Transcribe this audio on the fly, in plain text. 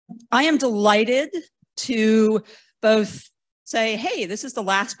I am delighted to both say, hey, this is the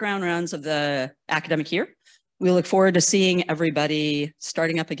last ground rounds of the academic year. We look forward to seeing everybody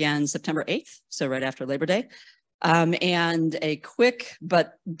starting up again September 8th, so right after Labor Day. And a quick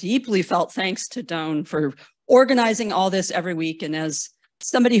but deeply felt thanks to Doan for organizing all this every week. And as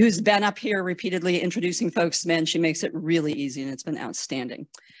somebody who's been up here repeatedly introducing folks, man, she makes it really easy and it's been outstanding.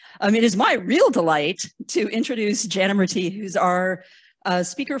 It is my real delight to introduce Jana Murthy, who's our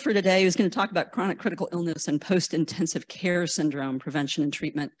speaker for today, who's going to talk about chronic critical illness and post-intensive care syndrome prevention and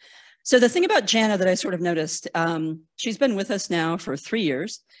treatment. So the thing about Jana that I sort of noticed, she's been with us now for 3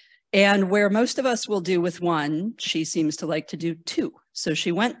 years, and where most of us will do with one, she seems to like to do two. So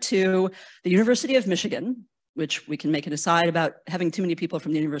she went to the University of Michigan, which we can make an aside about having too many people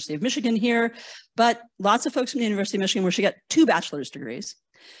from the University of Michigan here, but lots of folks from the University of Michigan where she got 2 bachelor's degrees.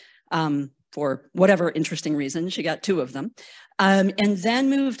 For whatever interesting reason, she got 2 of them, and then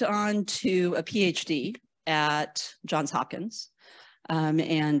moved on to a PhD at Johns Hopkins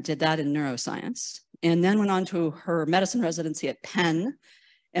and did that in neuroscience, and then went on to her medicine residency at Penn,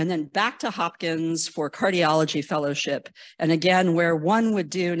 and then back to Hopkins for cardiology fellowship. And again, where one would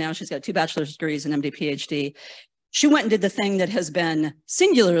do, now she's got 2 bachelor's degrees and MD PhD, she went and did the thing that has been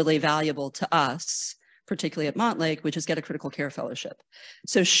singularly valuable to us, particularly at Montlake, which is get a critical care fellowship.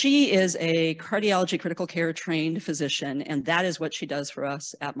 So she is a cardiology critical care trained physician, and that is what she does for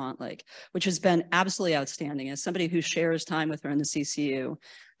us at Montlake, which has been absolutely outstanding. As somebody who shares time with her in the CCU,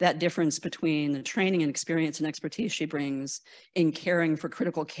 that difference between the training and experience and expertise she brings in caring for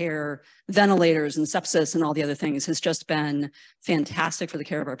critical care, ventilators and sepsis and all the other things has just been fantastic for the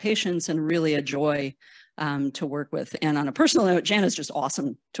care of our patients and really a joy to work with. And on a personal note, Jana's just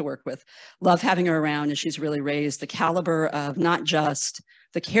awesome to work with. Love having her around, and she's really raised the caliber of not just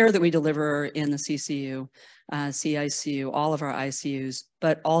the care that we deliver in the CCU, CICU, all of our ICUs,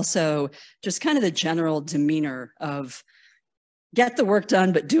 but also just kind of the general demeanor of get the work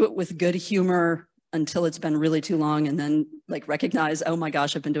done, but do it with good humor until it's been really too long, and then like recognize, oh my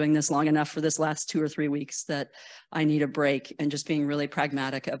gosh, I've been doing this long enough for this last 2 or 3 weeks that I need a break, and just being really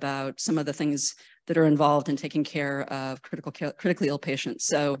pragmatic about some of the things that are involved in taking care of critically ill patients.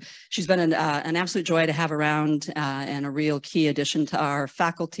 So she's been an absolute joy to have around and a real key addition to our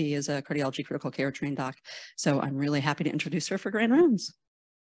faculty as a cardiology critical care trained doc. So I'm really happy to introduce her for Grand Rounds.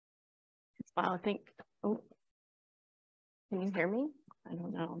 Wow, can you hear me? I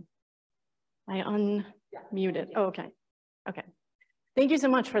don't know. I unmuted. Oh, okay. Okay. Thank you so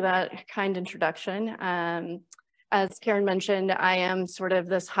much for that kind introduction. As Karen mentioned, I am sort of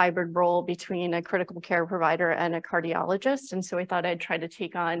this hybrid role between a critical care provider and a cardiologist. And so I thought I'd try to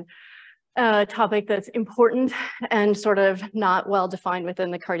take on a topic that's important and sort of not well defined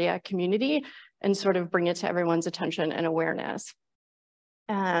within the cardiac community and sort of bring it to everyone's attention and awareness.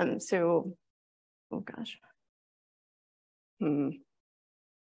 Oh gosh. I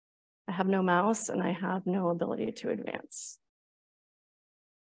have no mouse and I have no ability to advance.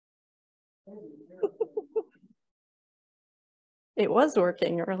 It was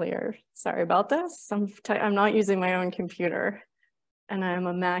working earlier. Sorry about this. I'm not using my own computer and I'm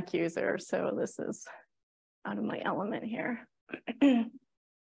a Mac user, so this is out of my element here.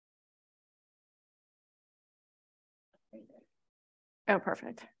 Oh,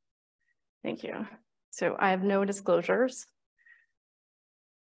 perfect. Thank you. So I have no disclosures.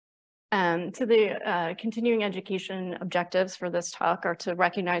 So the continuing education objectives for this talk are to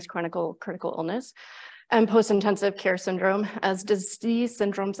recognize critical illness and post-intensive care syndrome as disease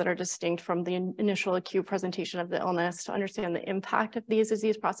syndromes that are distinct from the initial acute presentation of the illness, to understand the impact of these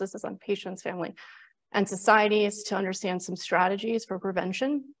disease processes on patients, family, and societies, to understand some strategies for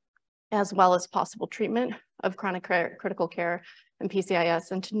prevention, as well as possible treatment of chronic critical care and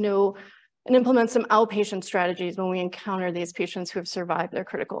PCIS, and to know and implement some outpatient strategies when we encounter these patients who have survived their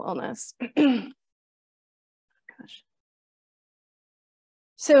critical illness. Gosh.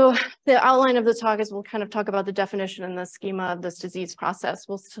 So the outline of the talk is we'll kind of talk about the definition and the schema of this disease process.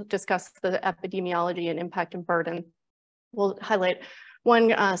 We'll discuss the epidemiology and impact and burden. We'll highlight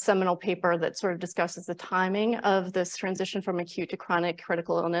one seminal paper that sort of discusses the timing of this transition from acute to chronic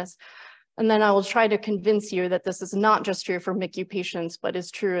critical illness. And then I will try to convince you that this is not just true for MICU patients, but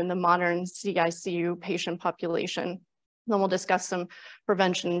is true in the modern CICU patient population. Then we'll discuss some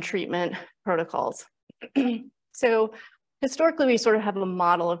prevention and treatment protocols. So historically, we sort of have a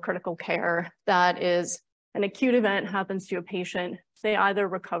model of critical care that is an acute event happens to a patient. They either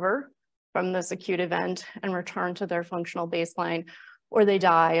recover from this acute event and return to their functional baseline, or they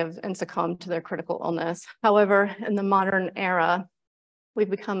die and succumb to their critical illness. However, in the modern era, we've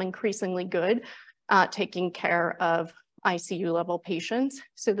become increasingly good at taking care of ICU level patients.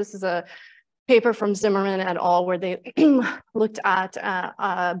 So this is a paper from Zimmerman et al. Where they looked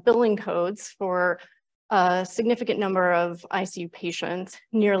at billing codes for a significant number of ICU patients,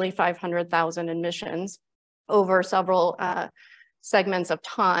 nearly 500,000 admissions over several segments of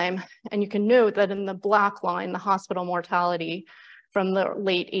time. And you can note that in the black line, the hospital mortality from the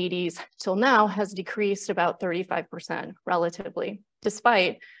late 80s till now has decreased about 35% relatively,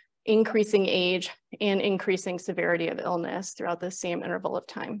 despite increasing age and increasing severity of illness throughout the same interval of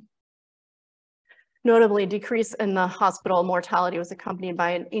time. Notably, a decrease in the hospital mortality was accompanied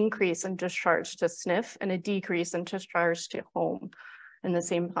by an increase in discharge to SNF and a decrease in discharge to home in the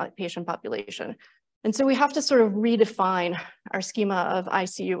same patient population. And so we have to sort of redefine our schema of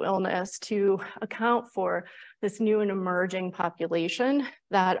ICU illness to account for this new and emerging population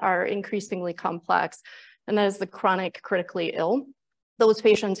that are increasingly complex, and that is the chronic critically ill. Those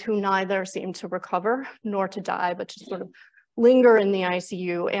patients who neither seem to recover nor to die, but to sort of linger in the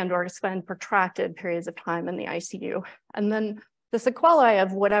ICU and or spend protracted periods of time in the ICU. And then the sequelae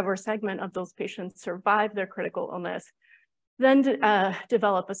of whatever segment of those patients survive their critical illness then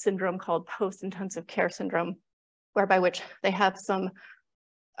develop a syndrome called post-intensive care syndrome, whereby which they have some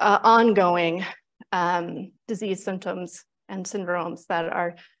ongoing disease symptoms and syndromes that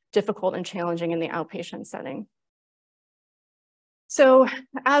are difficult and challenging in the outpatient setting. So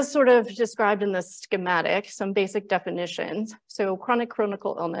as sort of described in this schematic, some basic definitions. So chronic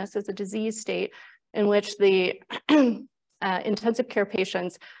critical illness is a disease state in which the intensive care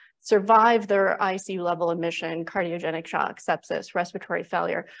patients survive their ICU level admission, cardiogenic shock, sepsis, respiratory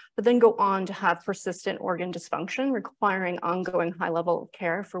failure, but then go on to have persistent organ dysfunction requiring ongoing high level of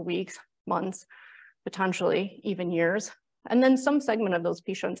care for weeks, months, potentially even years. And then some segment of those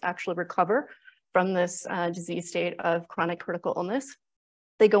patients actually recover from this disease state of chronic critical illness.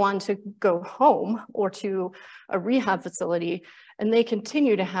 They go on to go home or to a rehab facility, and they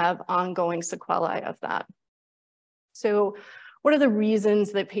continue to have ongoing sequelae of that. So what are the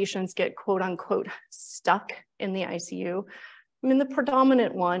reasons that patients get quote unquote stuck in the ICU? I mean, the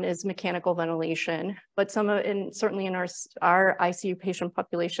predominant one is mechanical ventilation, but certainly in our ICU patient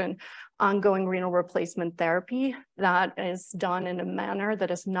population, ongoing renal replacement therapy that is done in a manner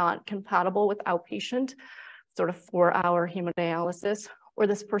that is not compatible with outpatient, sort of 4-hour hemodialysis, or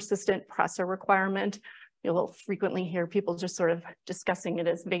this persistent pressor requirement. You'll frequently hear people just sort of discussing it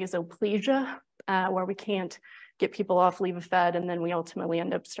as vasoplegia, where we can't get people off Levophed, and then we ultimately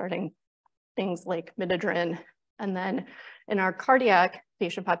end up starting things like midodrine. And then in our cardiac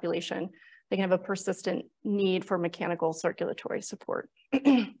patient population, they can have a persistent need for mechanical circulatory support.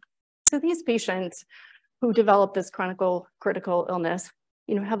 So these patients who develop this chronic critical illness,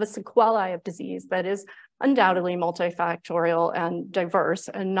 have a sequelae of disease that is undoubtedly multifactorial and diverse,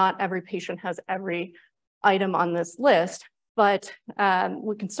 and not every patient has every item on this list, but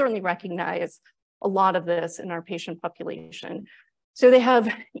we can certainly recognize a lot of this in our patient population. So they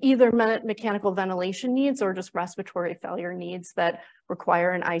have either mechanical ventilation needs or just respiratory failure needs that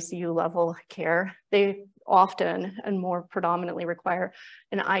require an ICU level care. They often and more predominantly require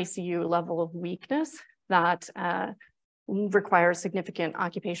an ICU level of weakness that requires significant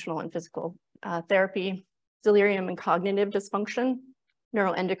occupational and physical therapy, delirium and cognitive dysfunction,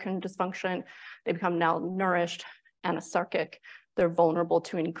 neuroendocrine dysfunction. They become malnourished, anosarchic. They're vulnerable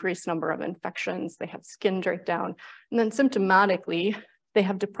to an increased number of infections. They have skin breakdown. And then symptomatically, they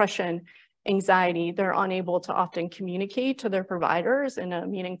have depression, anxiety. They're unable to often communicate to their providers in a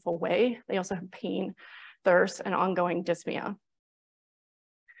meaningful way. They also have pain, thirst, and ongoing dyspnea.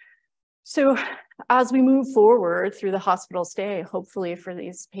 So as we move forward through the hospital stay, hopefully for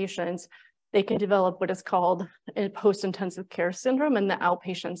these patients, they can develop what is called a post-intensive care syndrome in the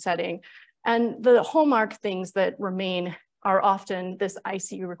outpatient setting. And the hallmark things that remain are often this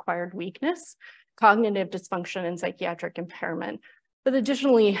ICU required weakness, cognitive dysfunction, and psychiatric impairment. But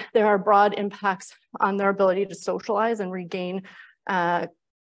additionally, there are broad impacts on their ability to socialize and regain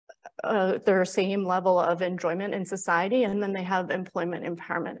their same level of enjoyment in society, and then they have employment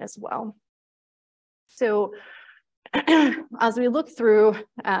impairment as well. So as we look through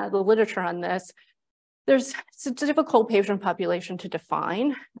the literature on this, it's a difficult patient population to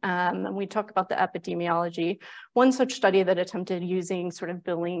define. And we talk about the epidemiology. One such study that attempted using sort of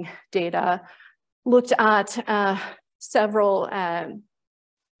billing data looked at several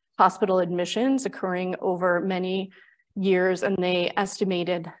hospital admissions occurring over many years, and they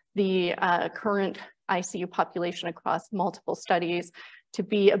estimated the current ICU population across multiple studies to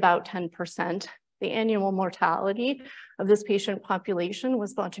be about 10%. The annual mortality of this patient population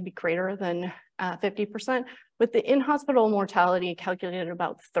was thought to be greater than 50%, with the in-hospital mortality calculated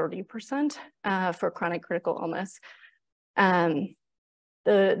about 30% for chronic critical illness.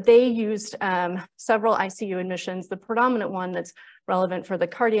 They used several ICU admissions. The predominant one that's relevant for the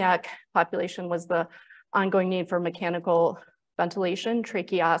cardiac population was the ongoing need for mechanical ventilation,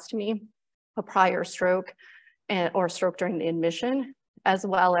 tracheostomy, a prior stroke, or stroke during the admission, as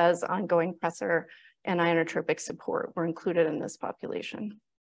well as ongoing pressor and inotropic support were included in this population.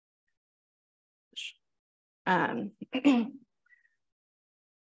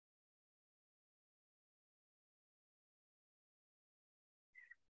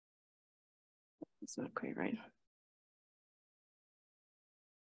 It's not quite right.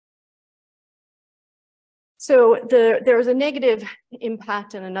 So there was a negative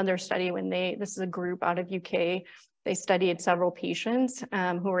impact in another study when this is a group out of UK. They studied several patients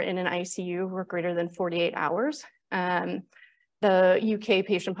who were in an ICU for greater than 48 hours. The UK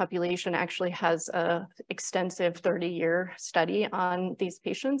patient population actually has an extensive 30-year study on these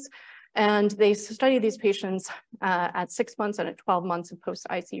patients. And they studied these patients at 6 months and at 12 months of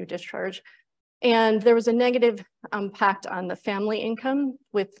post-ICU discharge. And there was a negative impact on the family income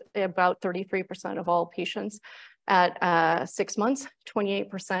with about 33% of all patients at 6 months,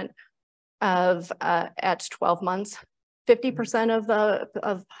 28% at 12 months. 50% of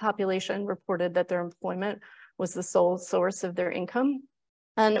the population reported that their employment was the sole source of their income.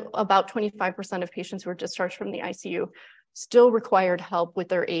 And about 25% of patients who were discharged from the ICU still required help with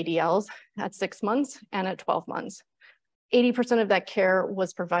their ADLs at 6 months and at 12 months. 80% of that care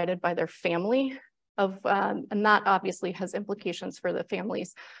was provided by their family, and that obviously has implications for the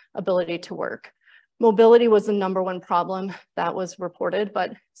family's ability to work. Mobility was the #1 problem that was reported,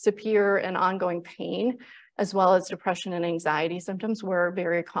 but severe and ongoing pain, as well as depression and anxiety symptoms, were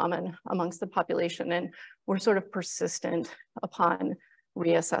very common amongst the population and were sort of persistent upon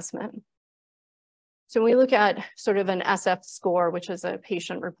reassessment. So when we look at sort of an SF score, which is a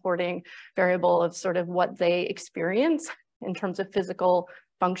patient reporting variable of sort of what they experience in terms of physical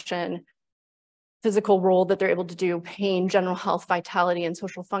function, physical role that they're able to do, pain, general health, vitality, and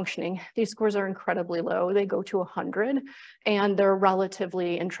social functioning, these scores are incredibly low. They go to 100, and they're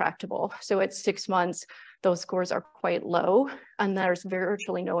relatively intractable. So at 6 months, those scores are quite low, and there's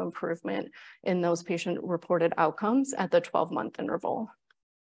virtually no improvement in those patient-reported outcomes at the 12-month interval.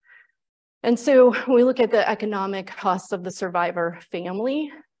 And so when we look at the economic costs of the survivor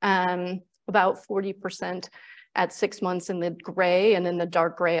family, about 40% at 6 months in the gray and in the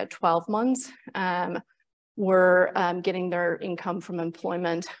dark gray at 12 months were getting their income from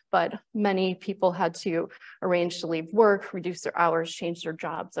employment, but many people had to arrange to leave work, reduce their hours, change their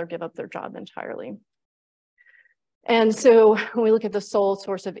jobs, or give up their job entirely. And so when we look at the sole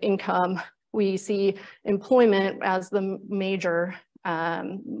source of income, we see employment as the major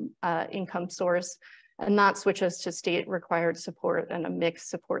income source, and that switches to state required support and a mixed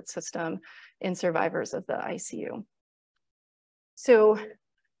support system in survivors of the ICU. So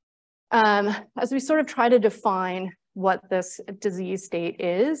as we sort of try to define what this disease state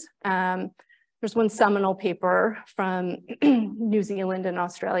is, there's one seminal paper from New Zealand and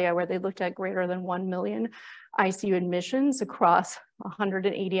Australia where they looked at greater than 1 million ICU admissions across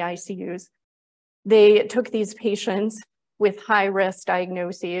 180 ICUs. They took these patients with high-risk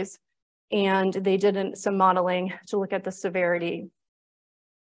diagnoses, and they did some modeling to look at the severity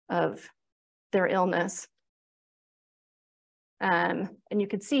of their illness. And you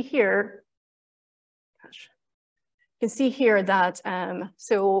can see here, that,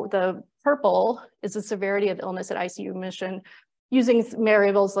 so the purple is the severity of illness at ICU admission. Using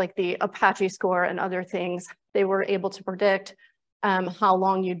variables like the Apache score and other things, they were able to predict how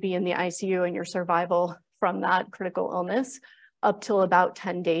long you'd be in the ICU and your survival from that critical illness up till about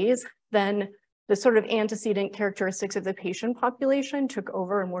 10 days. Then the sort of antecedent characteristics of the patient population took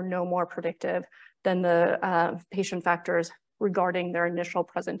over and were no more predictive than the patient factors regarding their initial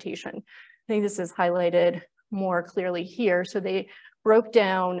presentation. I think this is highlighted more clearly here. So they broke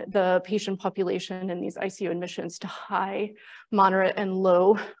down the patient population in these ICU admissions to high, moderate, and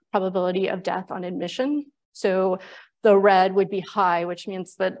low probability of death on admission. So the red would be high, which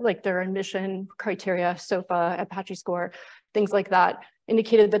means that like their admission criteria, SOFA, Apache score, things like that,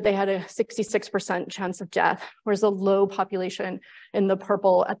 indicated that they had a 66% chance of death, whereas a low population in the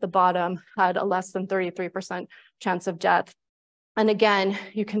purple at the bottom had a less than 33% chance of death. And again,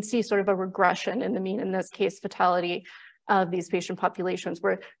 you can see sort of a regression in the mean, in this case, fatality of these patient populations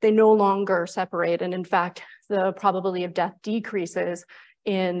where they no longer separate. And in fact, the probability of death decreases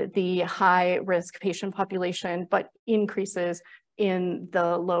in the high risk patient population, but increases in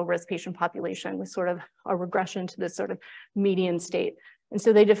the low risk patient population with sort of a regression to this sort of median state. And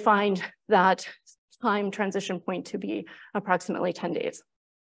so they defined that time transition point to be approximately 10 days.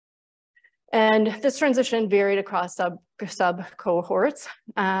 And this transition varied across sub cohorts.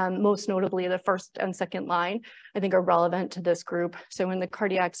 Most notably, the first and second line, I think, are relevant to this group. So in the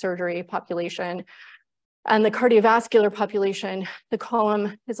cardiac surgery population and the cardiovascular population, the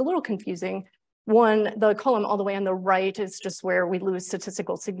column is a little confusing. One, the column all the way on the right is just where we lose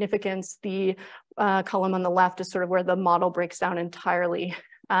statistical significance. The column on the left is sort of where the model breaks down entirely.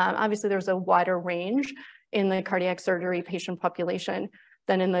 Obviously, there's a wider range in the cardiac surgery patient population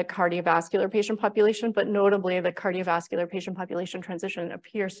than in the cardiovascular patient population, but notably the cardiovascular patient population transition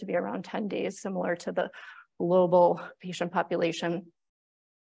appears to be around 10 days, similar to the global patient population.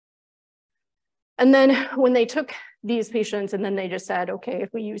 And then when they took these patients and then they just said, okay,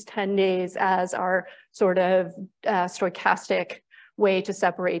 if we use 10 days as our sort of stochastic way to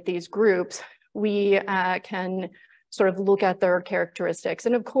separate these groups, we can sort of look at their characteristics.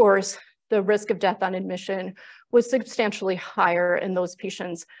 And of course, the risk of death on admission was substantially higher in those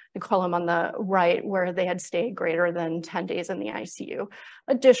patients, the column on the right, where they had stayed greater than 10 days in the ICU.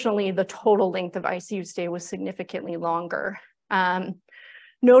 Additionally, the total length of ICU stay was significantly longer.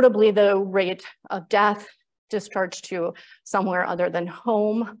 Notably, the rate of death discharged to somewhere other than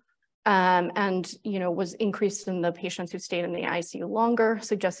home and was increased in the patients who stayed in the ICU longer,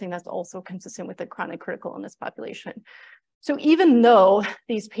 suggesting that's also consistent with the chronic critical illness population. So even though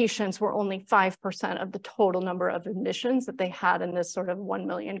these patients were only 5% of the total number of admissions that they had in this sort of 1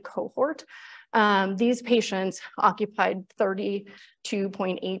 million cohort, these patients occupied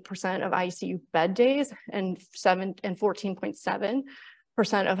 32.8% of ICU bed days and 14.7%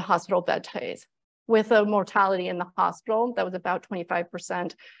 of hospital bed days, with a mortality in the hospital that was about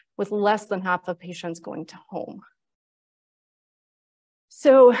 25%, with less than half of patients going to home.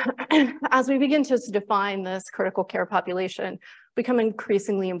 So as we begin to define this critical care population, become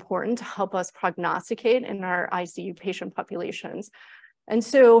increasingly important to help us prognosticate in our ICU patient populations. And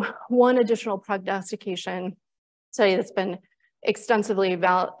so one additional prognostication study that's been extensively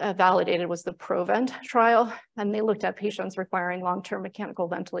validated was the PROVENT trial, and they looked at patients requiring long-term mechanical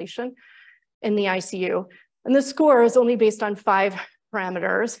ventilation in the ICU. And the score is only based on 5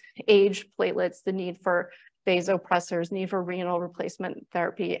 parameters: age, platelets, the need for vasopressors, need for renal replacement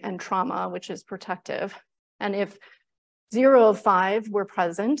therapy, and trauma, which is protective. And if 0 of 5 were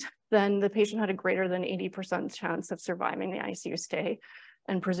present, then the patient had a greater than 80% chance of surviving the ICU stay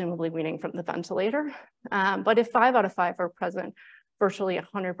and presumably weaning from the ventilator. But if 5 out of 5 are present, virtually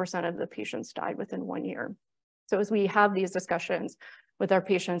 100% of the patients died within 1 year. So as we have these discussions with our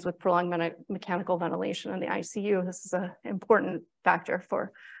patients with prolonged mechanical ventilation in the ICU, this is an important factor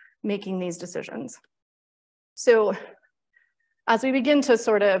for making these decisions. So as we begin to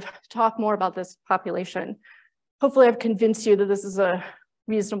sort of talk more about this population, hopefully I've convinced you that this is a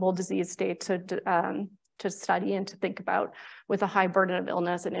reasonable disease state to study and to think about, with a high burden of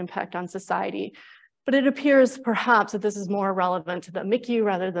illness and impact on society. But it appears perhaps that this is more relevant to the MICU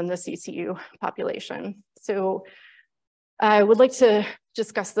rather than the CCU population. So I would like to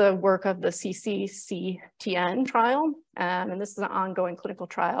discuss the work of the CCCTN trial. And this is an ongoing clinical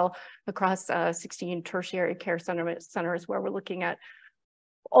trial across 16 tertiary care centers where we're looking at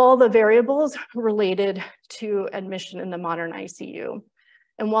all the variables related to admission in the modern ICU.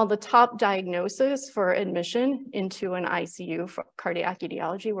 And while the top diagnosis for admission into an ICU for cardiac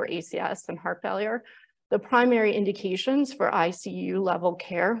etiology were ACS and heart failure, the primary indications for ICU level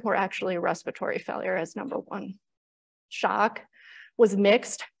care were actually respiratory failure as number 1. Shock was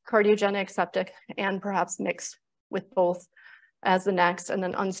mixed, cardiogenic, septic, and perhaps mixed with both as the next, and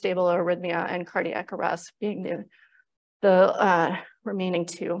then unstable arrhythmia and cardiac arrest being the remaining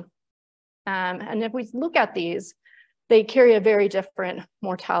 2. And if we look at these, they carry a very different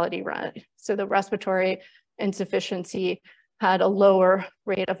mortality rate. So the respiratory insufficiency had a lower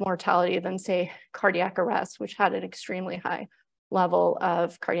rate of mortality than, say, cardiac arrest, which had an extremely high level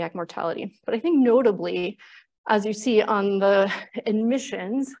of cardiac mortality. But I think notably, as you see on the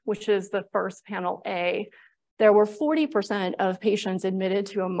admissions, which is the first panel A, there were 40% of patients admitted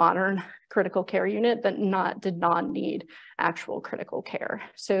to a modern critical care unit that did not need actual critical care.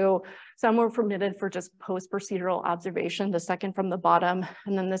 So some were permitted for just post-procedural observation, the second from the bottom,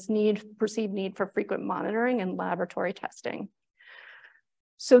 and then this perceived need for frequent monitoring and laboratory testing.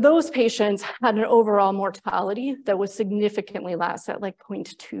 So those patients had an overall mortality that was significantly less, at like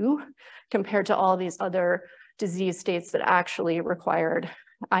 0.2, compared to all these other disease states that actually required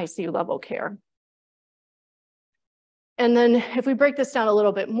ICU level care. And then if we break this down a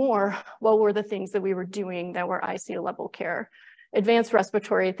little bit more, what were the things that we were doing that were ICU level care? Advanced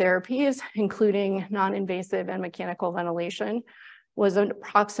respiratory therapies, including non-invasive and mechanical ventilation, was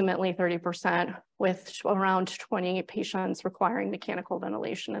approximately 30%, with around 20 patients requiring mechanical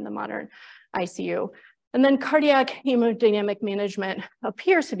ventilation in the modern ICU. And then cardiac hemodynamic management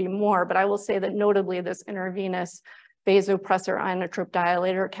appears to be more, but I will say that notably this intravenous vasopressor inotrope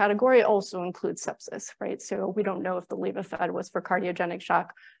dilator category also includes sepsis, right? So we don't know if the Levophed was for cardiogenic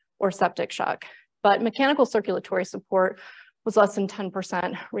shock or septic shock, but mechanical circulatory support was less than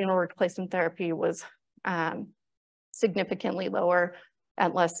 10%. Renal replacement therapy was significantly lower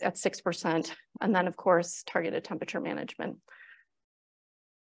at 6%. And then of course, targeted temperature management.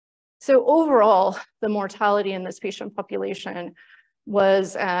 So overall, the mortality in this patient population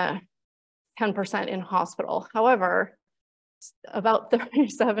was 10% in hospital. However, about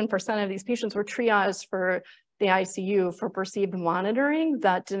 37% of these patients were triaged for the ICU for perceived monitoring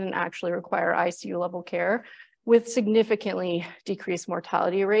that didn't actually require ICU level care, with significantly decreased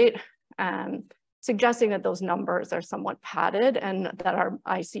mortality rate, suggesting that those numbers are somewhat padded and that our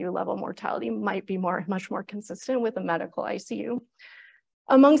ICU level mortality might be much more consistent with a medical ICU.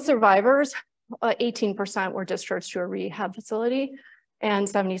 Among survivors, 18% were discharged to a rehab facility and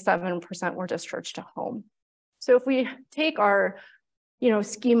 77% were discharged to home. So if we take our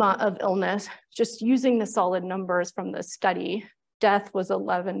schema of illness, just using the solid numbers from the study, death was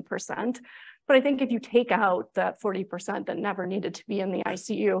 11%. But I think if you take out that 40% that never needed to be in the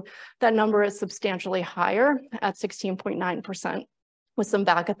ICU, that number is substantially higher at 16.9% with some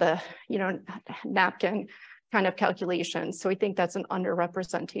back at the napkin kind of calculations. So we think that's an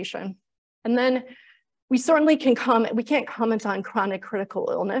underrepresentation. And then we certainly can't comment on chronic critical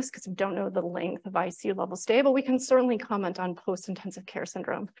illness because we don't know the length of ICU level stay, but we can certainly comment on post-intensive care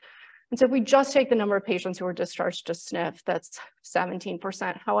syndrome. And so if we just take the number of patients who were discharged to SNF, that's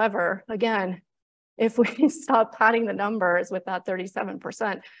 17%. However, again, if we stop padding the numbers with that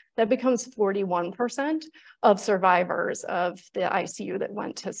 37%, that becomes 41% of survivors of the ICU that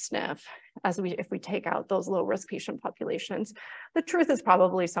went to SNF if we take out those low-risk patient populations. The truth is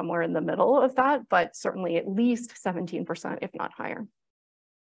probably somewhere in the middle of that, but certainly at least 17%, if not higher.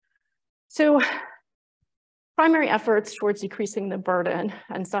 So primary efforts towards decreasing the burden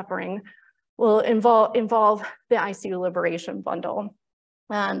and suffering will involve the ICU Liberation Bundle.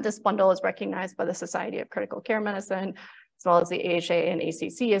 And this bundle is recognized by the Society of Critical Care Medicine, as well as the AHA and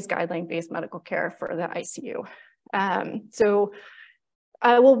ACC as guideline-based medical care for the ICU. So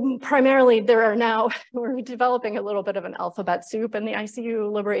I will primarily, we're developing a little bit of an alphabet soup in the ICU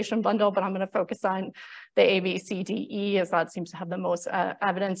Liberation Bundle, but I'm going to focus on the A, B, C, D, E, as that seems to have the most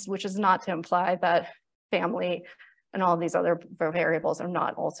evidence, which is not to imply that family and all of these other variables are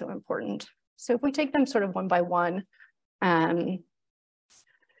not also important. So if we take them sort of one by one,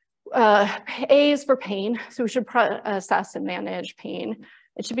 A is for pain, so we should assess and manage pain.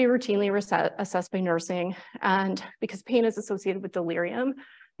 It should be routinely assessed by nursing, and because pain is associated with delirium.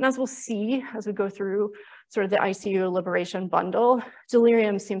 And as we'll see as we go through sort of the ICU Liberation Bundle,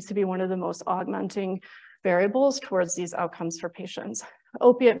 delirium seems to be one of the most augmenting variables towards these outcomes for patients.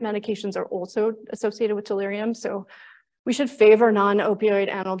 Opiate medications are also associated with delirium, so we should favor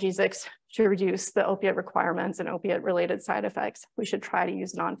non-opioid analgesics to reduce the opiate requirements and opiate-related side effects. We should try to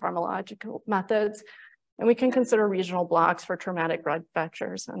use non-pharmacological methods, and we can consider regional blocks for traumatic blood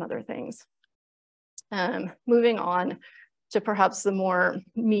fractures and other things. Moving on to perhaps the more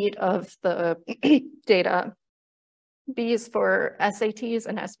meat of the data, B is for SATs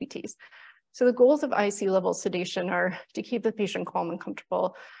and SBTs. So the goals of ICU level sedation are to keep the patient calm and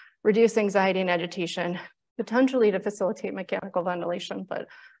comfortable, reduce anxiety and agitation, potentially to facilitate mechanical ventilation, but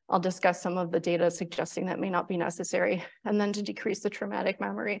I'll discuss some of the data suggesting that may not be necessary, and then to decrease the traumatic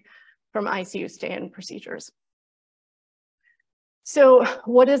memory from ICU stay and procedures. So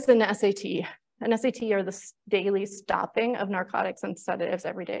what is an SAT? An SAT are the daily stopping of narcotics and sedatives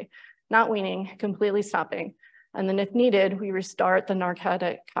every day, not weaning, completely stopping. And then if needed, we restart the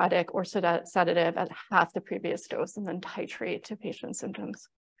narcotic or sedative at half the previous dose and then titrate to patient symptoms.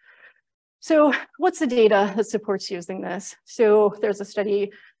 So what's the data that supports using this? So there's a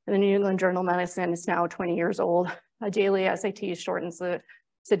study in the New England Journal of Medicine, it's now 20 years old. A daily SAT shortens the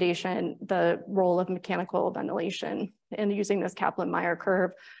sedation, the role of mechanical ventilation, and using this Kaplan-Meier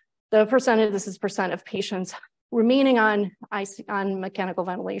curve. The percentage, this is percent of patients remaining on mechanical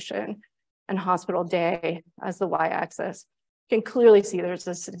ventilation and hospital day as the y-axis. You can clearly see there's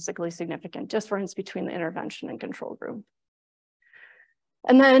a statistically significant difference between the intervention and control group.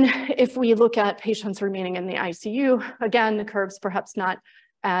 And then if we look at patients remaining in the ICU, again, the curves perhaps not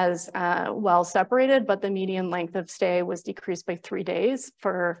as well separated, but the median length of stay was decreased by 3 days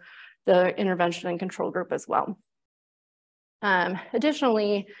for the intervention and control group as well.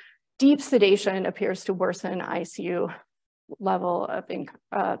 Additionally, deep sedation appears to worsen ICU level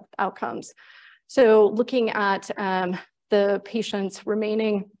of outcomes. So looking at the patients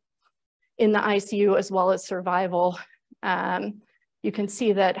remaining in the ICU as well as survival, you can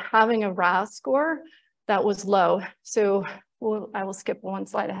see that having a RAS score that was low. So I will skip one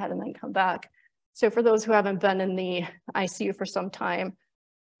slide ahead and then come back. So for those who haven't been in the ICU for some time,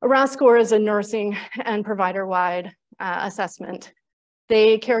 a RAS score is a nursing and provider-wide assessment.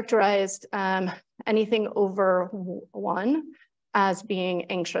 They characterized anything over 1 as being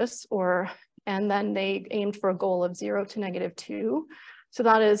anxious, and then they aimed for a goal of 0 to -2. So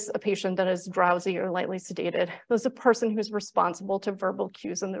that is a patient that is drowsy or lightly sedated. That's a person who's responsible to verbal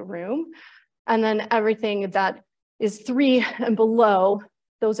cues in the room. And then everything that is 3 and below,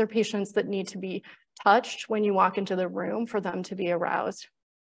 those are patients that need to be touched when you walk into the room for them to be aroused.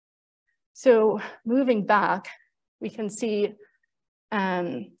 So moving back, we can see,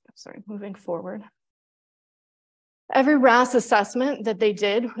 moving forward. Every RAS assessment that they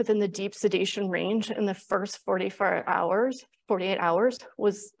did within the deep sedation range in the first 48 hours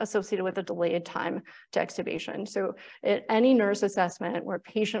was associated with a delayed time to extubation. So at any nurse assessment where a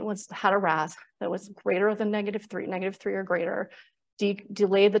patient had a RAS that was greater than -3 or greater,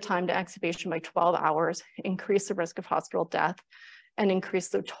 delayed the time to extubation by 12 hours, increased the risk of hospital death, and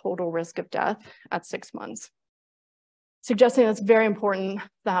increased the total risk of death at 6 months. Suggesting that it's very important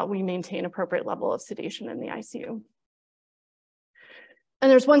that we maintain appropriate level of sedation in the ICU. And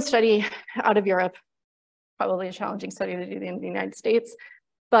there's one study out of Europe, probably a challenging study to do in the United States,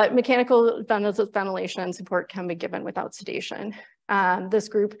 but mechanical ventilation support can be given without sedation. This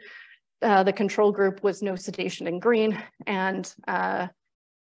group, the control group, was no sedation in green, and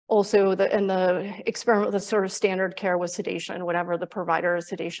also in the experiment, the sort of standard care was sedation, whatever the provider's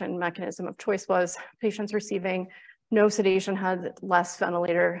sedation mechanism of choice was. Patients receiving no sedation had less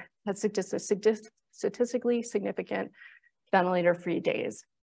ventilator, had statistically significant ventilator-free days.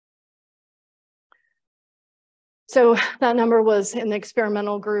 So that number was in the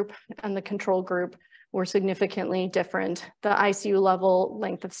experimental group, and the control group were significantly different. The ICU level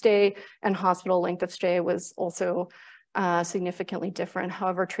length of stay and hospital length of stay was also significantly different.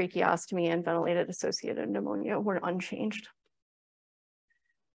 However, tracheostomy and ventilated-associated pneumonia were unchanged.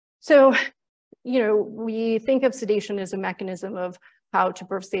 So, we think of sedation as a mechanism of how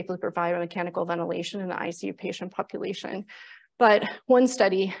to safely provide mechanical ventilation in the ICU patient population. But one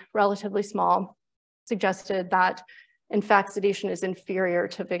study, relatively small, suggested that, in fact, sedation is inferior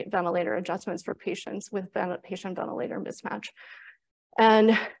to ventilator adjustments for patients with patient-ventilator mismatch.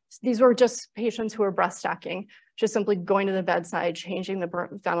 And these were just patients who were breath stacking, just simply going to the bedside, changing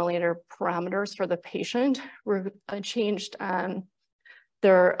the ventilator parameters for the patient, changed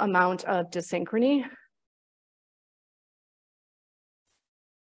their amount of dysynchrony.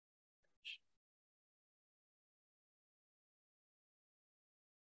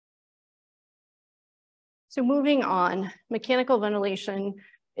 So moving on, mechanical ventilation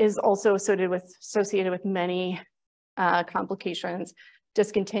is also associated with many complications.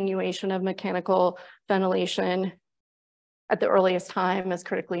 Discontinuation of mechanical ventilation at the earliest time is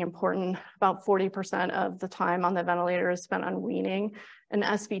critically important. About 40% of the time on the ventilator is spent on weaning. An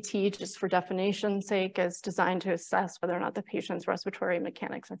SVT, just for definition's sake, is designed to assess whether or not the patient's respiratory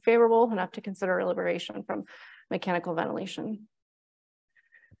mechanics are favorable enough to consider liberation from mechanical ventilation.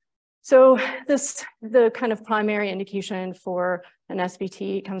 So the kind of primary indication for an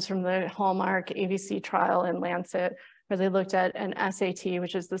SVT comes from the Hallmark AVC trial in Lancet, where they looked at an SAT,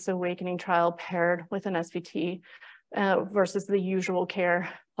 which is this awakening trial paired with an SVT versus the usual care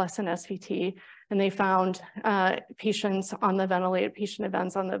plus an SVT. And they found patients on the ventilator, patient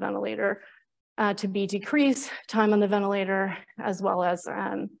events on the ventilator to be decreased time on the ventilator, as well as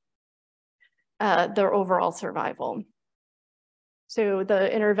their overall survival. So the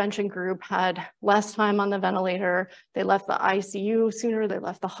intervention group had less time on the ventilator. They left the ICU sooner, they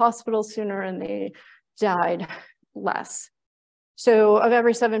left the hospital sooner, and they died less. So of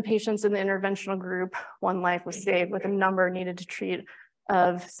every 7 patients in the interventional group, 1 life was saved with a number needed to treat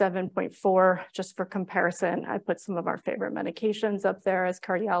of 7.4. Just for comparison, I put some of our favorite medications up there as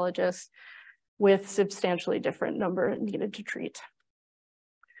cardiologists with substantially different number needed to treat.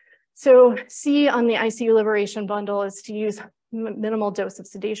 So C on the ICU liberation bundle is to use minimal dose of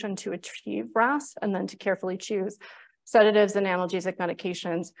sedation to achieve RAS, and then to carefully choose sedatives and analgesic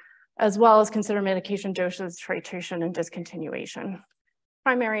medications, as well as consider medication doses, titration, and discontinuation.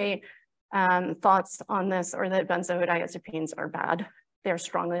 Primary thoughts on this are that benzodiazepines are bad. They're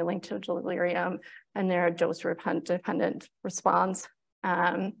strongly linked to delirium, and they're a dose-dependent response.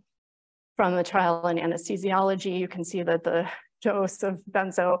 From the trial in anesthesiology, you can see that the dose of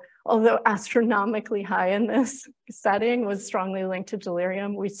benzo, although astronomically high in this setting, was strongly linked to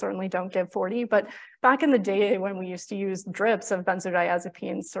delirium. We certainly don't give 40, but back in the day when we used to use drips of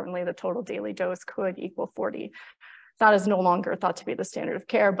benzodiazepines, certainly the total daily dose could equal 40. That is no longer thought to be the standard of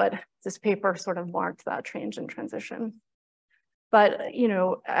care, but this paper sort of marked that change in transition. But, you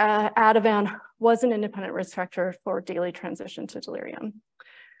know, Ativan was an independent risk factor for daily transition to delirium.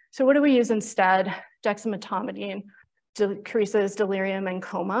 So what do we use instead? Dexmedetomidine decreases delirium and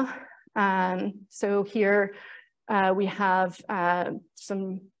coma. So here we have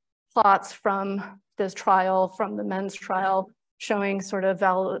some plots from this trial, from the men's trial, showing sort of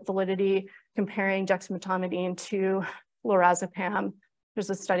validity comparing dexmedetomidine to lorazepam. There's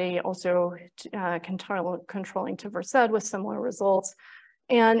a study also controlling to Versed with similar results.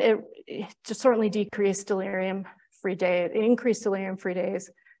 And it just certainly decreased delirium-free days, increased delirium-free days,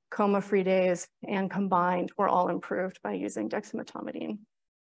 coma-free days, and combined were all improved by using dexmedetomidine.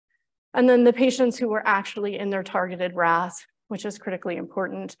 And then the patients who were actually in their targeted RAS, which is critically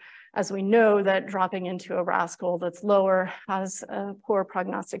important, as we know that dropping into a RAS goal that's lower has a poor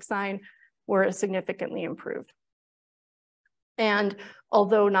prognostic sign, were significantly improved. And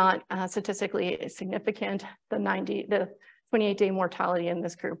although not statistically significant, the 28-day mortality in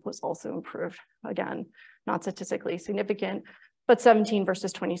this group was also improved. Again, not statistically significant, but 17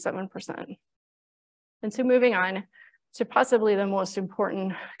 versus 27%. And so moving on to possibly the most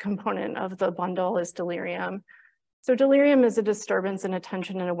important component of the bundle is delirium. So delirium is a disturbance in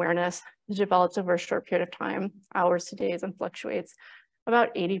attention and awareness that develops over a short period of time, hours to days, and fluctuates.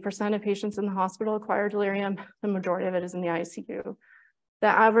 About 80% of patients in the hospital acquire delirium. The majority of it is in the ICU. The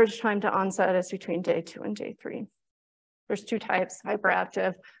average time to onset is between day 2 and day 3. There's two types: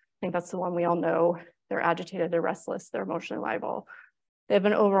 hyperactive. I think that's the one we all know. They're agitated, they're restless, they're emotionally liable. They have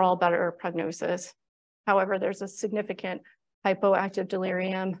an overall better prognosis. However, there's a significant hypoactive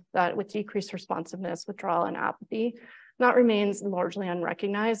delirium that with decreased responsiveness, withdrawal, and apathy, that remains largely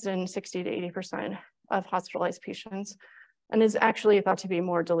unrecognized in 60 to 80% of hospitalized patients, and is actually thought to be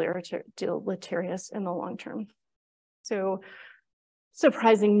more deleterious in the long term. So,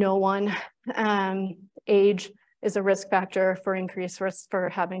 surprising no one, age is a risk factor for increased risk for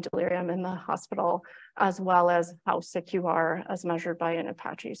having delirium in the hospital, as well as how sick you are as measured by an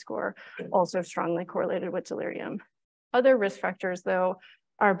Apache score, also strongly correlated with delirium. Other risk factors, though,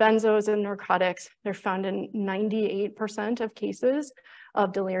 are benzos and narcotics. They're found in 98% of cases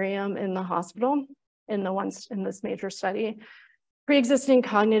of delirium in the hospital in this major study. Pre-existing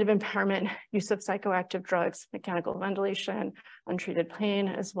cognitive impairment, use of psychoactive drugs, mechanical ventilation, untreated pain,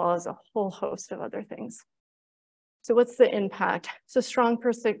 as well as a whole host of other things. So what's the impact? It's a strong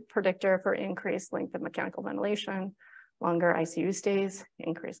predictor for increased length of mechanical ventilation, longer ICU stays,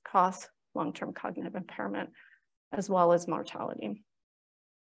 increased costs, long-term cognitive impairment, as well as mortality.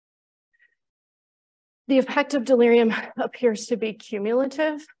 The effect of delirium appears to be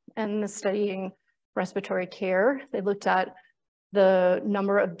cumulative, and the studying respiratory care, they looked at the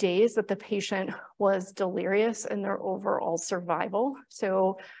number of days that the patient was delirious in their overall survival.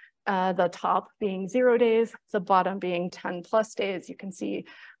 So the top being 0 days, the bottom being 10+ days. You can see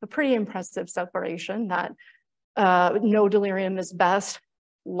a pretty impressive separation that no delirium is best,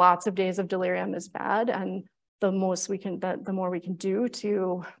 lots of days of delirium is bad, and the more we can do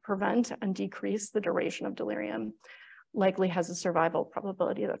to prevent and decrease the duration of delirium likely has a survival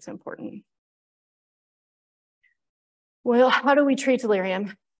probability that's important. Well, how do we treat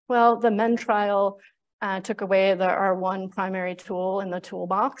delirium? Well, the MEN trial took away our one primary tool in the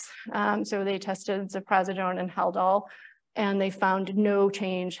toolbox. So they tested ziprasidone and Haldol, and they found no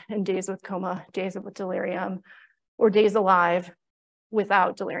change in days with coma, days with delirium, or days alive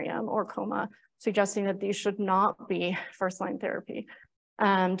without delirium or coma, suggesting that these should not be first-line therapy.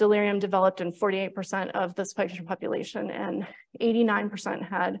 Delirium developed in 48% of this patient population, and 89%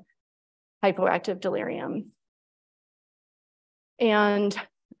 had hypoactive delirium. And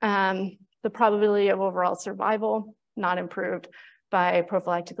the probability of overall survival not improved by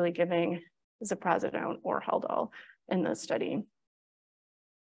prophylactically giving ziprasidone or Haldol in this study.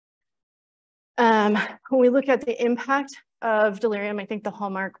 When we look at the impact of delirium, I think the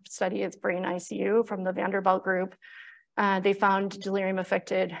hallmark study is brain ICU from the Vanderbilt group. They found delirium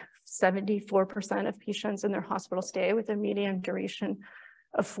affected 74% of patients in their hospital stay with a median duration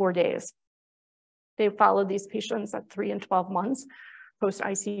of 4 days. They followed these patients at 3 and 12 months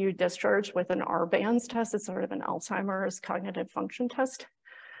post-ICU discharge with an R-bands test. It's sort of an Alzheimer's cognitive function test,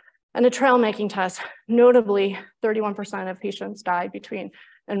 and a trail-making test. Notably, 31% of patients died between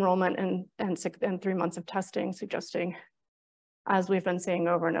enrollment and 3 months of testing, suggesting, as we've been saying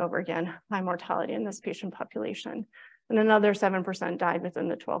over and over again, high mortality in this patient population. and another 7% died within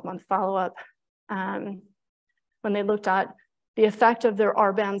the 12-month follow-up. When they looked at the effect of their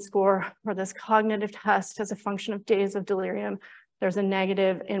R-band score, or this cognitive test as a function of days of delirium, there's a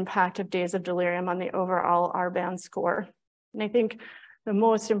negative impact of days of delirium on the overall R-band score. And I think the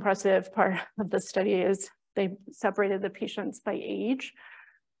most impressive part of the study is they separated the patients by age,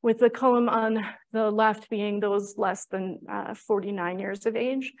 with the column on the left being those less than 49 years of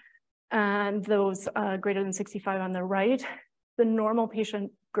age, and those greater than 65 on the right. The normal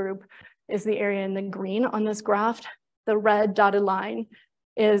patient group is the area in the green on this graph. The red dotted line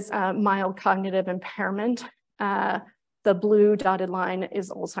is mild cognitive impairment. The blue dotted line is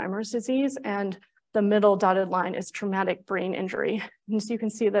Alzheimer's disease, and the middle dotted line is traumatic brain injury. And so you can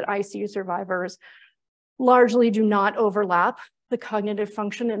see that ICU survivors largely do not overlap the cognitive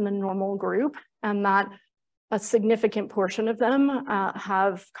function in the normal group, and that a significant portion of them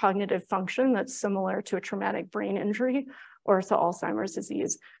have cognitive function that's similar to a traumatic brain injury or to Alzheimer's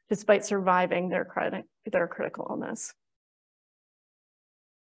disease, despite surviving their critical illness.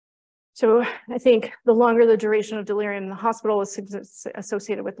 So I think the longer the duration of delirium in the hospital is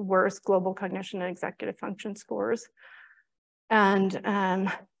associated with worse global cognition and executive function scores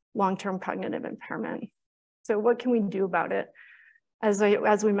and long-term cognitive impairment. So what can we do about it?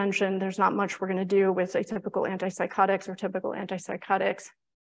 As we mentioned, there's not much we're going to do with atypical antipsychotics or typical antipsychotics.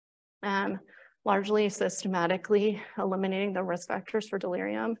 Largely systematically eliminating the risk factors for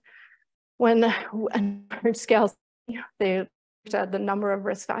delirium. When large scales, they looked at the number of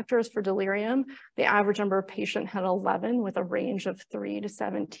risk factors for delirium. The average number of patients had 11 with a range of 3 to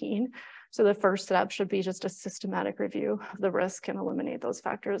 17. So the first step should be just a systematic review of the risk and eliminate those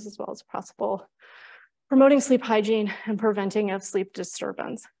factors as well as possible. Promoting sleep hygiene and preventing of sleep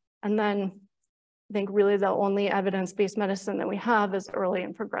disturbance. And then I think really the only evidence-based medicine that we have is early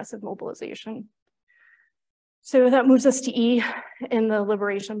and progressive mobilization. So that moves us to E in the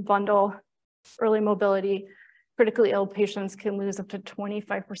liberation bundle. Early mobility, critically ill patients can lose up to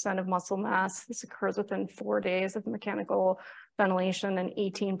 25% of muscle mass. This occurs within 4 days of mechanical ventilation and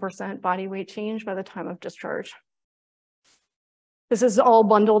 18% body weight change by the time of discharge. This is all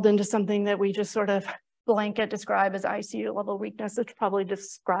bundled into something that we just sort of blanket describe as ICU level weakness, which probably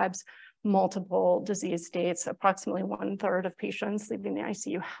describes multiple disease states. Approximately 1/3 of patients leaving the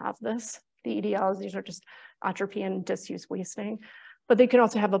ICU have this. The etiologies are just atrophy and disuse wasting, but they can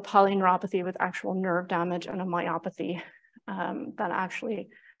also have a polyneuropathy with actual nerve damage and a myopathy that actually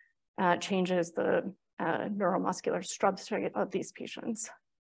changes the neuromuscular substrate of these patients.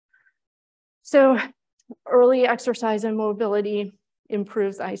 So early exercise and mobility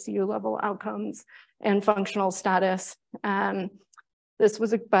improves ICU level outcomes and functional status. This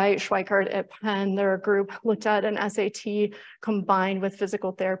was by Schweikart at Penn. Their group looked at an SAT combined with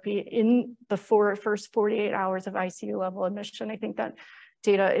physical therapy in the first 48 hours of ICU level admission. I think that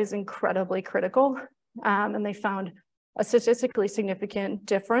data is incredibly critical. And they found a statistically significant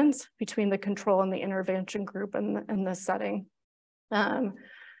difference between the control and the intervention group in this setting.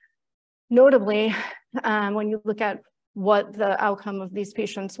 Notably, when you look at what the outcome of these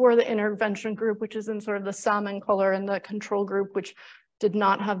patients were, the intervention group, which is in sort of the salmon color, and the control group, which did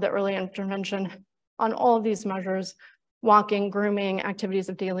not have the early intervention. On all of these measures, walking, grooming, activities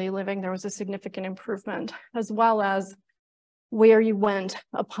of daily living, there was a significant improvement, as well as where you went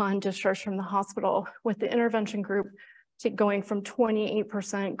upon discharge from the hospital, with the intervention group going from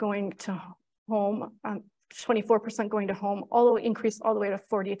 28% going to home, 24% going to home, increased all the way to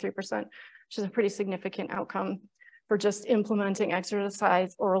 43%, which is a pretty significant outcome for just implementing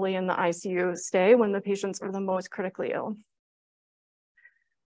exercise early in the ICU stay when the patients are the most critically ill.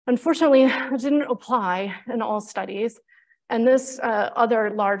 Unfortunately, it didn't apply in all studies. And this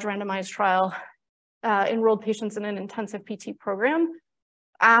other large randomized trial enrolled patients in an intensive PT program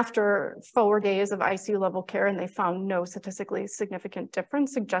after 4 days of ICU level care, and they found no statistically significant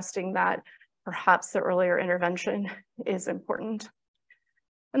difference, suggesting that perhaps the earlier intervention is important.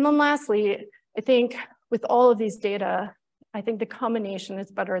 And then lastly, I think with all of these data, I think the combination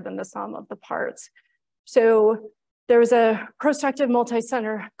is better than the sum of the parts. So there was a prospective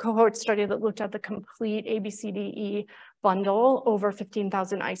multi-center cohort study that looked at the complete ABCDE bundle over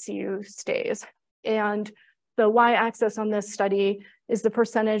 15,000 ICU stays. And the y-axis on this study is the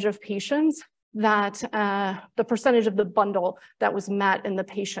percentage of patients that, the percentage of the bundle that was met in the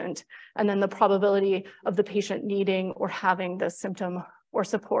patient, and then the probability of the patient needing or having this symptom or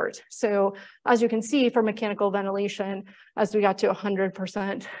support. So as you can see for mechanical ventilation, as we got to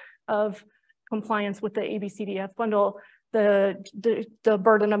 100% of compliance with the ABCDF bundle, the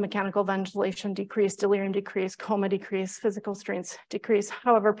burden of mechanical ventilation decreased, delirium decreased, coma decreased, physical strains decreased.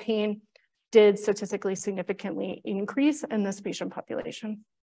 However, pain did statistically significantly increase in this patient population.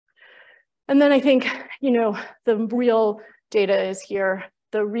 And then I think, the real data is here.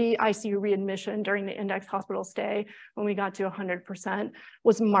 The ICU readmission during the index hospital stay, when we got to 100%,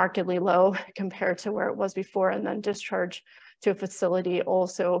 was markedly low compared to where it was before, and then discharge to a facility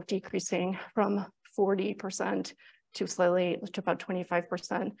also decreasing from 40% to about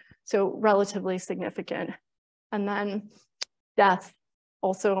 25%. So relatively significant. And then death,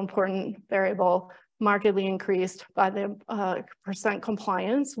 also important variable, markedly increased by the percent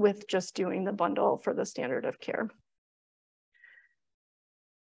compliance with just doing the bundle for the standard of care.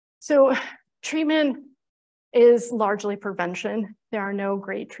 So treatment is largely prevention. There are no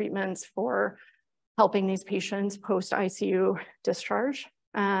great treatments for helping these patients post-ICU discharge.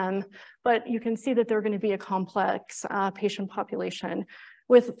 But you can see that they're going to be a complex patient population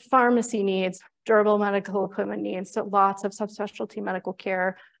with pharmacy needs, durable medical equipment needs, so lots of subspecialty medical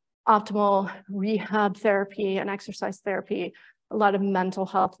care, optimal rehab therapy and exercise therapy, a lot of mental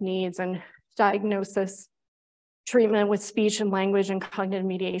health needs and diagnosis, treatment with speech and language and cognitive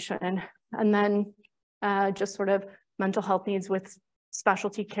mediation, and then just sort of mental health needs with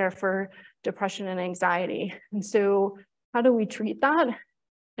specialty care for depression and anxiety. And so how do we treat that?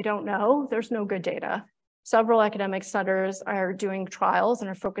 I don't know. There's no good data. Several academic centers are doing trials and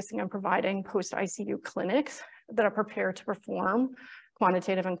are focusing on providing post-ICU clinics that are prepared to perform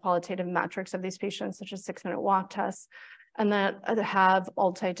quantitative and qualitative metrics of these patients, such as 6-minute walk tests, and that have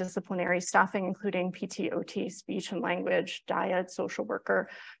multidisciplinary staffing, including PT, OT, speech and language, diet, social worker,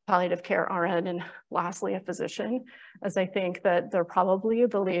 palliative care RN, and lastly, a physician, as I think that they're probably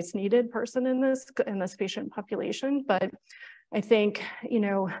the least needed person in this patient population. But I think,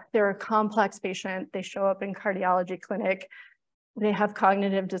 they're a complex patient. They show up in cardiology clinic. They have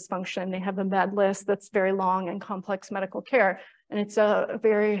cognitive dysfunction. They have a med list that's very long and complex medical care. And it's a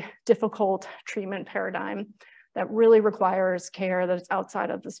very difficult treatment paradigm that really requires care that's outside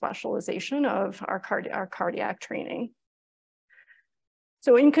of the specialization of our cardiac training.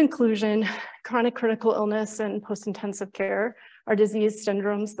 So in conclusion, chronic critical illness and post-intensive care are disease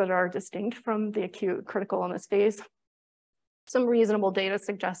syndromes that are distinct from the acute critical illness phase. Some reasonable data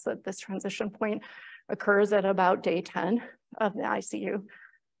suggests that this transition point occurs at about day 10 of the ICU.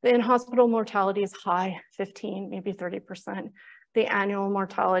 The in-hospital mortality is high, 15, maybe 30%. The annual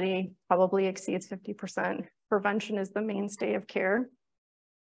mortality probably exceeds 50%. Prevention is the mainstay of care.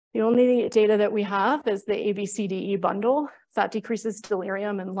 The only data that we have is the ABCDE bundle. That decreases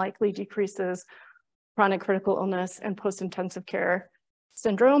delirium and likely decreases chronic critical illness and post-intensive care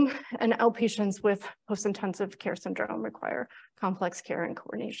syndrome, and outpatients with post-intensive care syndrome require complex care and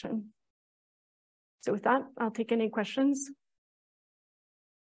coordination. So with that, I'll take any questions.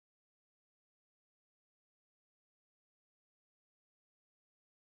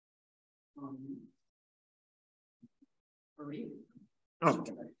 Oh,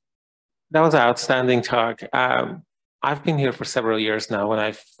 that was an outstanding talk. I've been here for several years now. When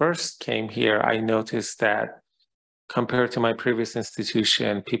I first came here, I noticed that compared to my previous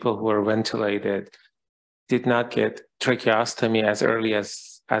institution, people who were ventilated did not get tracheostomy as early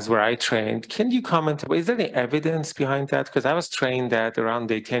as where I trained. Can you comment? Is there any evidence behind that? Because I was trained that around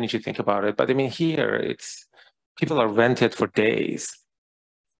day 10, you should think about it. But I mean, here, people are vented for days.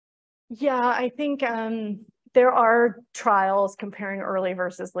 Yeah, I think there are trials comparing early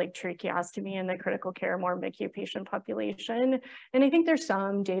versus late tracheostomy in the critical care, more MICU patient population. And I think there's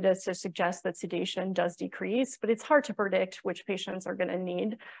some data to suggest that sedation does decrease, but it's hard to predict which patients are going to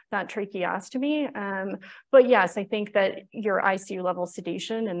need that tracheostomy. But yes, I think that your ICU level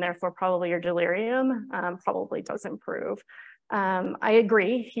sedation and therefore probably your delirium probably does improve. I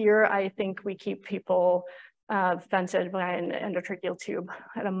agree here. I think we keep people vented by an endotracheal tube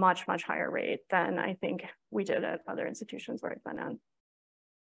at a much, much higher rate than I think we did at other institutions where I've been at.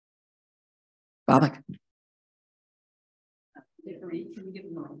 Babak.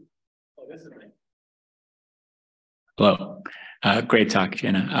 Hello. Great talk,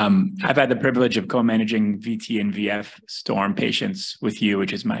 Jenna. I've had the privilege of co-managing VT and VF storm patients with you,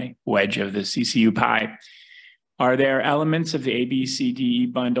 which is my wedge of the CCU pie. Are there elements of the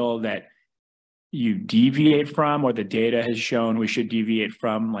ABCDE bundle that you deviate from, or the data has shown we should deviate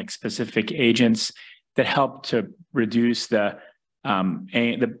from, like specific agents that help to reduce our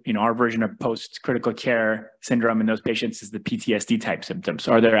version of post-critical care syndrome in those patients is the PTSD type symptoms.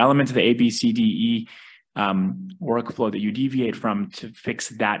 Are there elements of the ABCDE workflow that you deviate from to fix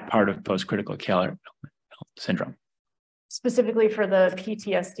that part of post-critical care syndrome? Specifically for the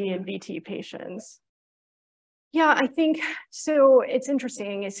PTSD and VT patients? Yeah, I think, so it's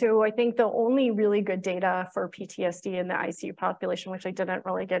interesting. So I think the only really good data for PTSD in the ICU population, which I didn't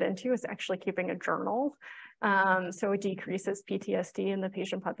really get into, is actually keeping a journal. So it decreases PTSD in the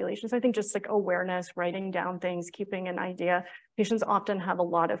patient population. So I think just like awareness, writing down things, keeping an idea. Patients often have a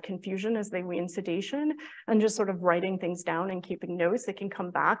lot of confusion as they wean sedation, and just sort of writing things down and keeping notes, they can come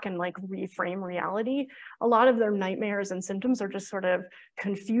back and like reframe reality. A lot of their nightmares and symptoms are just sort of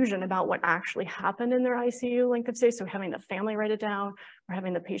confusion about what actually happened in their ICU length of stay. So having the family write it down or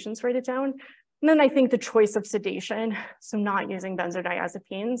having the patients write it down. And then I think the choice of sedation, so not using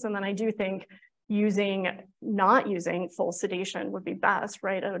benzodiazepines. And then I do think not using full sedation would be best,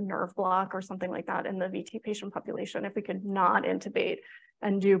 right? A nerve block or something like that in the VT patient population. If we could not intubate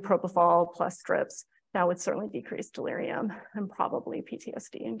and do propofol plus strips, that would certainly decrease delirium and probably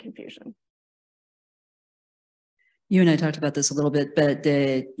PTSD and confusion. You and I talked about this a little bit, but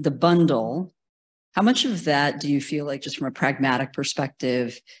the bundle, how much of that do you feel like, just from a pragmatic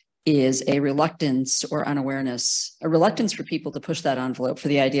perspective, is a reluctance or unawareness, a reluctance for people to push that envelope for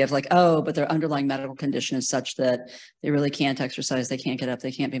the idea of like, oh, but their underlying medical condition is such that they really can't exercise, they can't get up,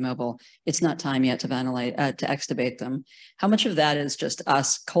 they can't be mobile. It's not time yet to ventilate, to extubate them. How much of that is just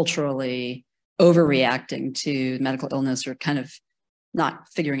us culturally overreacting to medical illness, or kind of not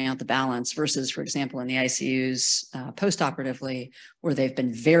figuring out the balance, versus, for example, in the ICUs post-operatively, where they've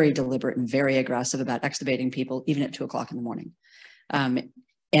been very deliberate and very aggressive about extubating people, even at 2 o'clock in the morning.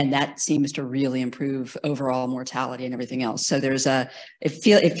 And that seems to really improve overall mortality and everything else. So there's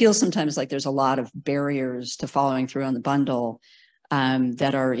it feels sometimes like there's a lot of barriers to following through on the bundle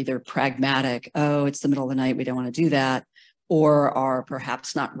that are either pragmatic, oh, it's the middle of the night, we don't want to do that, or are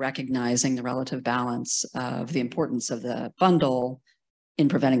perhaps not recognizing the relative balance of the importance of the bundle in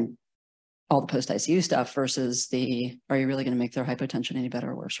preventing all the post-ICU stuff versus are you really going to make their hypotension any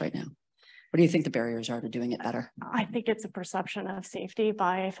better or worse right now? What do you think the barriers are to doing it better? I think it's a perception of safety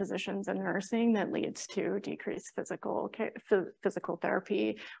by physicians and nursing that leads to decreased physical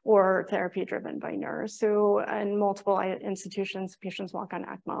therapy or therapy driven by nurse. So in multiple institutions, patients walk on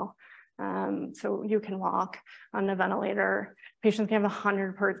ECMO. So you can walk on a ventilator. Patients can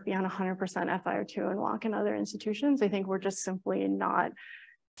have be on 100% FiO2 and walk in other institutions. I think we're just simply not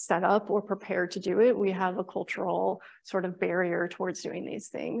set up or prepared to do it. We have a cultural sort of barrier towards doing these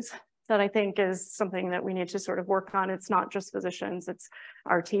things that I think is something that we need to sort of work on. It's not just physicians, it's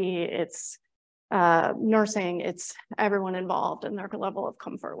RT, it's nursing, it's everyone involved and their level of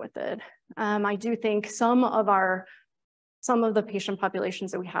comfort with it. I do think some of the patient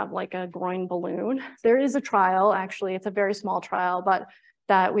populations that we have, like a groin balloon, there is a trial, actually, it's a very small trial, but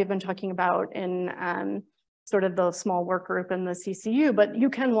that we've been talking about in sort of the small work group in the CCU, but you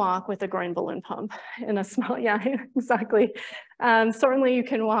can walk with a groin balloon pump in a small, yeah, exactly. Certainly you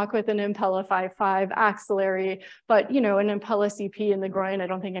can walk with an Impella 5.5 axillary, but an Impella CP in the groin, I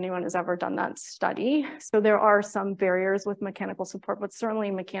don't think anyone has ever done that study. So there are some barriers with mechanical support, but certainly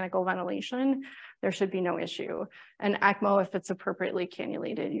mechanical ventilation, there should be no issue. And ECMO, if it's appropriately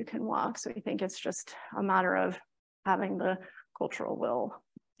cannulated, you can walk. So I think it's just a matter of having the cultural will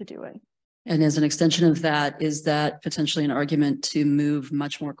to do it. And as an extension of that, is that potentially an argument to move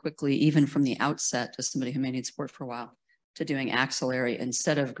much more quickly, even from the outset, to somebody who may need support for a while, to doing axillary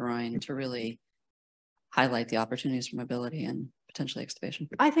instead of groin, to really highlight the opportunities for mobility and potentially extubation?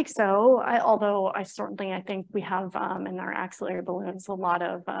 I think so. Although I think we have in our axillary balloons a lot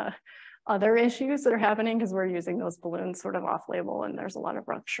of other issues that are happening because we're using those balloons sort of off-label, and there's a lot of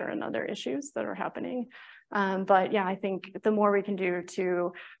rupture and other issues that are happening. But yeah, I think the more we can do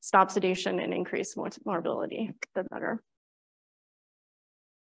to stop sedation and increase mobility, the better.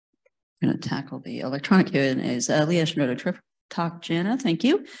 I'm going to tackle the electronic Q&As. Leah Shinoda, talk, Jana, thank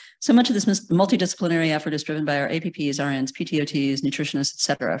you. So much of this multidisciplinary effort is driven by our APPs, RNs, PTOTs, nutritionists, et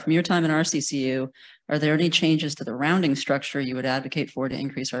cetera. From your time in our CCU, are there any changes to the rounding structure you would advocate for to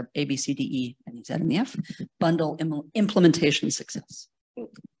increase our ABCDE and Z and the F bundle implementation success?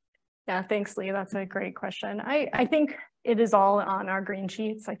 Yeah, thanks, Lee. That's a great question. I think it is all on our green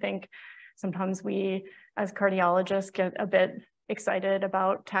sheets. I think sometimes we, as cardiologists, get a bit excited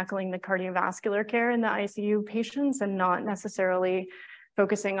about tackling the cardiovascular care in the ICU patients and not necessarily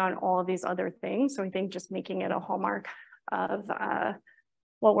focusing on all of these other things. So I think just making it a hallmark of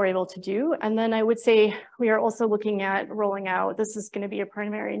what we're able to do. And then I would say we are also looking at rolling out, this is going to be a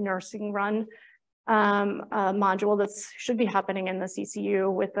primary nursing run module that should be happening in the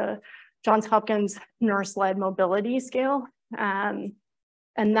CCU with the Johns Hopkins nurse-led mobility scale.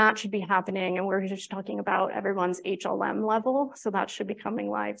 And that should be happening. And we're just talking about everyone's HLM level. So that should be coming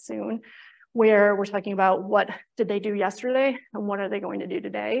live soon, where we're talking about what did they do yesterday and what are they going to do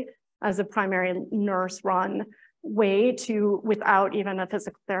today. as a primary nurse run way to, without even a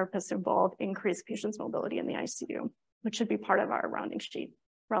physical therapist involved, increase patients' mobility in the ICU, which should be part of our rounding sheet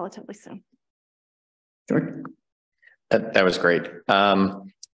relatively soon. Sure. That was great. I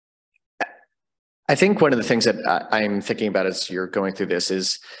think one of the things that I'm thinking about as you're going through this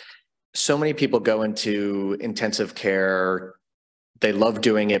is so many people go into intensive care. They love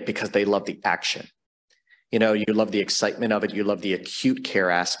doing it because they love the action. You know, you love the excitement of it. You love the acute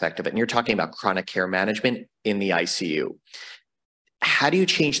care aspect of it. And you're talking about chronic care management in the ICU. How do you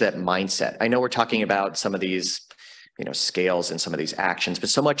change that mindset? I know we're talking about some of these, you know, scales and some of these actions, but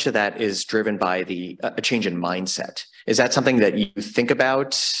so much of that is driven by a change in mindset. Is that something that you think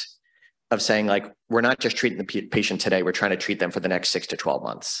about, of saying, like, we're not just treating the patient today, we're trying to treat them for the next 6 to 12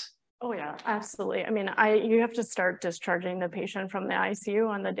 months? Oh yeah, absolutely. I mean, you have to start discharging the patient from the ICU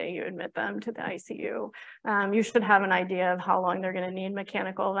on the day you admit them to the ICU. You should have an idea of how long they're going to need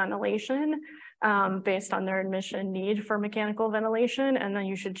mechanical ventilation based on their admission need for mechanical ventilation, and then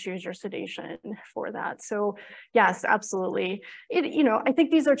you should choose your sedation for that. So yes, absolutely. You know, I think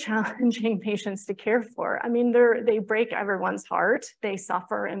these are challenging patients to care for. I mean, they break everyone's heart. They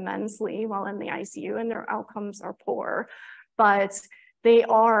suffer immensely while in the ICU, and their outcomes are poor. But they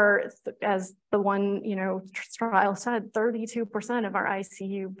are, as the one, you know, trial said, 32% of our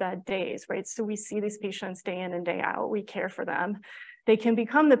ICU bed days, right? So we see these patients day in and day out. We care for them. They can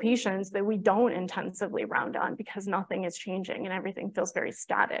become the patients that we don't intensively round on because nothing is changing and everything feels very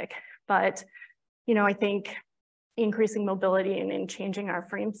static. But, you know, I think increasing mobility and changing our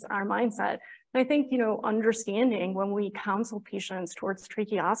mindset. And I think, you know, understanding when we counsel patients towards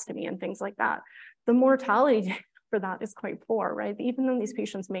tracheostomy and things like that, the mortality for that is quite poor, right? Even though these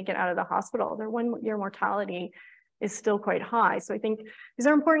patients make it out of the hospital, their 1-year mortality is still quite high. So I think these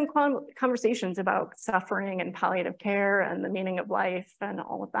are important conversations about suffering and palliative care and the meaning of life and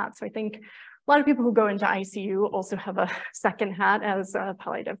all of that. So I think a lot of people who go into ICU also have a second hat as a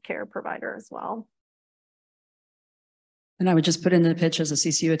palliative care provider as well. And I would just put in the pitch as a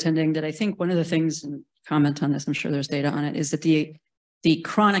CCU attending that I think one of the things, and comment on this, I'm sure there's data on it, is that the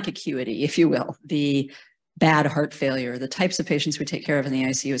chronic acuity, if you will, the bad heart failure, the types of patients we take care of in the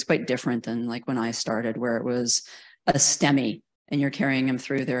ICU is quite different than like when I started, where it was a STEMI and you're carrying them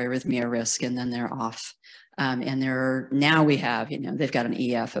through their arrhythmia risk and then they're off. And now we have, you know, they've got an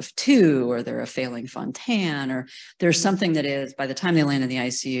EF of 2, or they're a failing Fontan, or there's something that is, by the time they land in the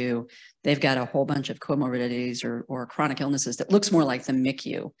ICU, they've got a whole bunch of comorbidities or chronic illnesses that looks more like the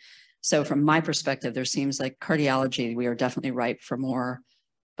MICU. So from my perspective, there seems like cardiology, we are definitely ripe for more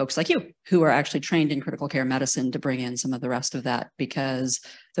folks like you who are actually trained in critical care medicine to bring in some of the rest of that, because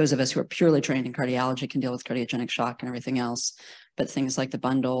those of us who are purely trained in cardiology can deal with cardiogenic shock and everything else. But things like the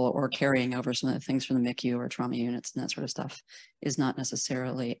bundle or carrying over some of the things from the MICU or trauma units and that sort of stuff is not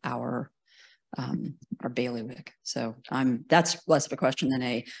necessarily our bailiwick. So that's less of a question than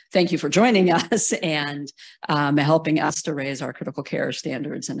a thank you for joining us and helping us to raise our critical care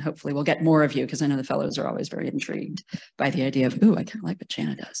standards. And hopefully we'll get more of you, because I know the fellows are always very intrigued by the idea of, ooh, I kind of like what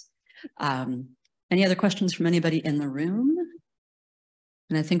Jana does. Any other questions from anybody in the room?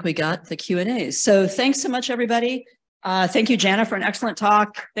 And I think we got the Q&As. So thanks so much, everybody. Thank you, Jana, for an excellent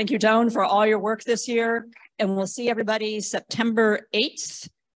talk. Thank you, Doan, for all your work this year. And we'll see everybody September 8th.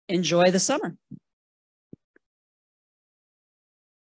 Enjoy the summer.